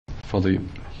For the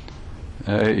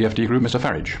EFD Group, Mr.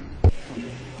 Farage.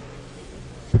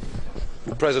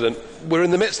 President, we're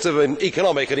in the midst of an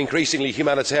economic and increasingly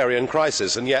humanitarian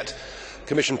crisis, and yet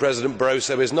Commission President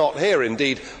Barroso is not here.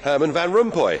 Indeed, Herman Van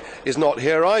Rompuy is not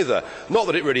here either. Not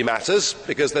that it really matters,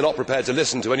 because they're not prepared to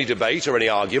listen to any debate or any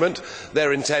argument.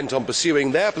 They're intent on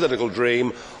pursuing their political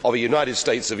dream of a United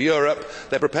States of Europe.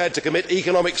 They're prepared to commit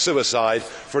economic suicide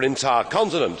for an entire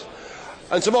continent.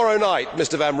 And tomorrow night,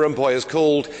 Mr Van Rompuy has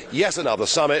called yet another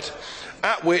summit,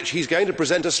 at which he's going to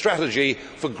present a strategy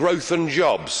for growth and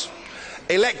jobs.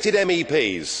 Elected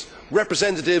MEPs,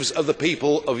 representatives of the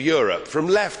people of Europe, from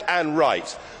left and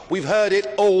right, we've heard it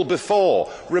all before.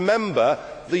 Remember,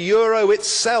 the euro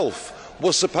itself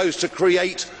was supposed to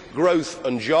create growth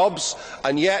and jobs,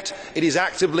 and yet it is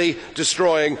actively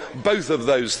destroying both of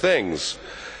those things.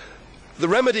 The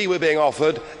remedy we're being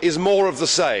offered is more of the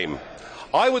same.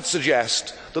 I would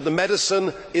suggest that the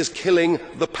medicine is killing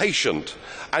the patient,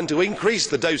 and to increase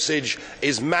the dosage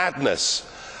is madness.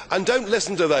 And don't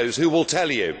listen to those who will tell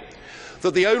you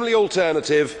that the only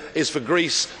alternative is for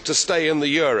Greece to stay in the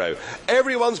euro.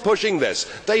 Everyone's pushing this.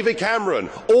 David Cameron,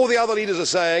 all the other leaders are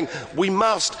saying we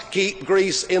must keep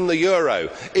Greece in the euro.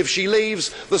 If she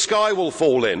leaves, the sky will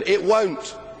fall in. It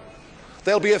won't.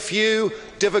 There'll be a few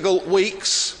difficult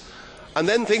weeks, and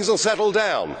then things will settle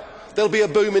down. There'll be a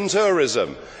boom in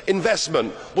tourism.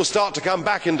 Investment will start to come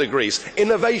back into Greece.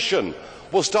 Innovation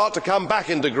will start to come back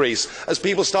into Greece as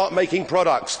people start making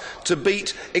products to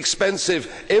beat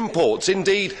expensive imports.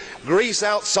 Indeed, Greece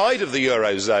outside of the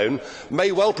Eurozone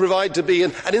may well provide to be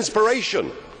an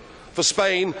inspiration for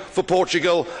Spain, for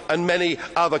Portugal and many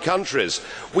other countries.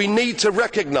 We need to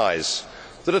recognise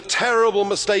that a terrible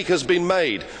mistake has been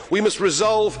made. We must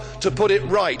resolve to put it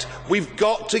right. We've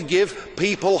got to give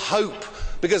people hope,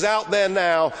 because out there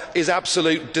now is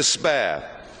absolute despair.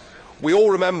 We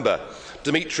all remember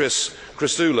Dimitris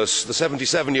Christoulis, the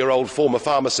 77-year-old former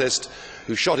pharmacist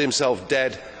who shot himself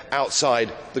dead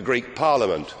outside the Greek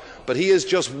Parliament. But he is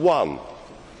just one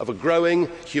of a growing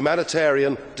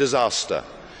humanitarian disaster.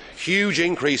 Huge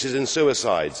increases in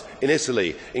suicides in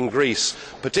Italy, in Greece,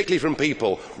 particularly from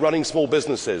people running small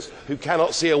businesses who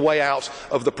cannot see a way out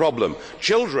of the problem.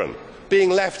 Children being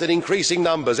left in increasing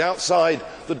numbers outside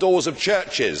the doors of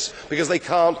churches because they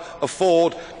can't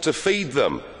afford to feed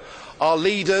them. Our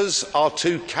leaders are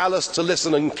too callous to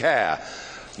listen and care.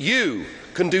 You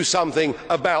can do something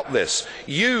about this.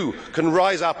 You can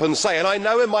rise up and say, and I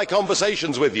know in my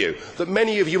conversations with you that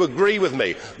many of you agree with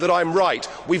me that I'm right.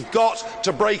 We've got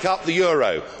to break up the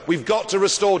euro. We've got to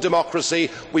restore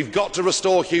democracy. We've got to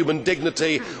restore human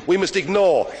dignity. We must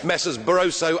ignore Messrs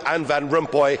Barroso and Van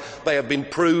Rompuy. They have been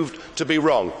proved to be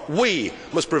wrong. We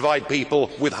must provide people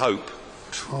with hope.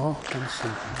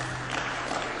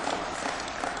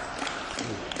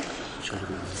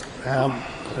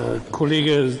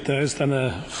 Kollege, da ist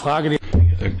eine Frage.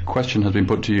 A question has been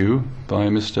put to you by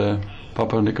Mr.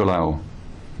 Papanikolaou.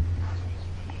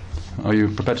 Are you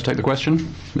prepared to take the question?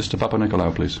 Mr.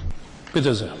 Papanikolaou, please.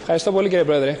 Bitte sehr. Ευχαριστώ πολύ, κύριε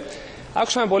Πρόεδρε.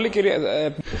 Άκουσα πολύ,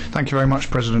 κύριε. Thank you very much,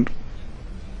 President.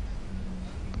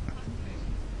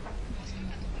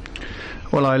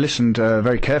 Well, I listened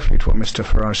very carefully to what Mr.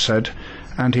 Farage said,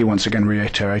 and he once again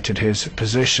reiterated his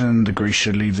position that Greece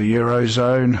should leave the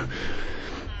Eurozone,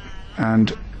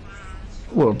 and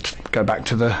we'll go back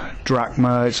to the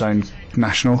drachma, its own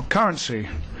national currency.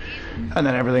 And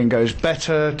then everything goes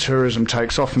better, tourism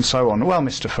takes off and so on. Well,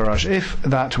 Mr. Farage, if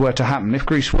that were to happen, if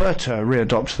Greece were to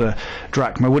readopt the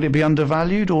drachma, would it be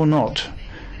undervalued or not?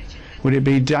 Would it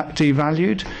be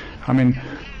devalued? I mean,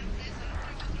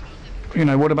 you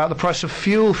know, what about the price of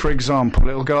fuel, for example?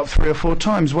 It'll go up 3 or 4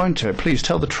 times, won't it? Please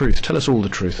tell the truth. Tell us all the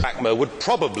truth. Drachma would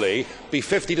probably be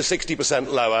 50 to 60%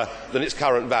 lower than its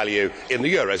current value in the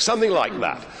euro, something like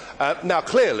that. Now,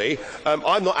 clearly,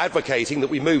 I'm not advocating that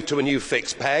we move to a new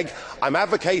fixed peg. I'm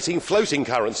advocating floating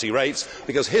currency rates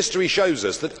because history shows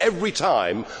us that every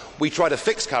time we try to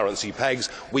fix currency pegs,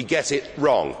 we get it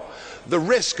wrong. The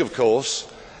risk, of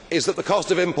course, is that the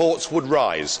cost of imports would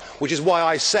rise, which is why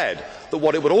I said that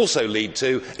what it would also lead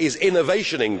to is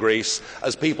innovation in Greece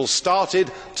as people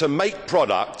started to make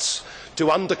products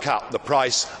to undercut the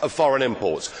price of foreign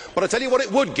imports. But I tell you what it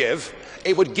would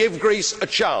give Greece a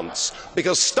chance,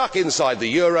 because stuck inside the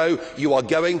euro you are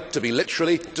going to be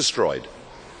literally destroyed.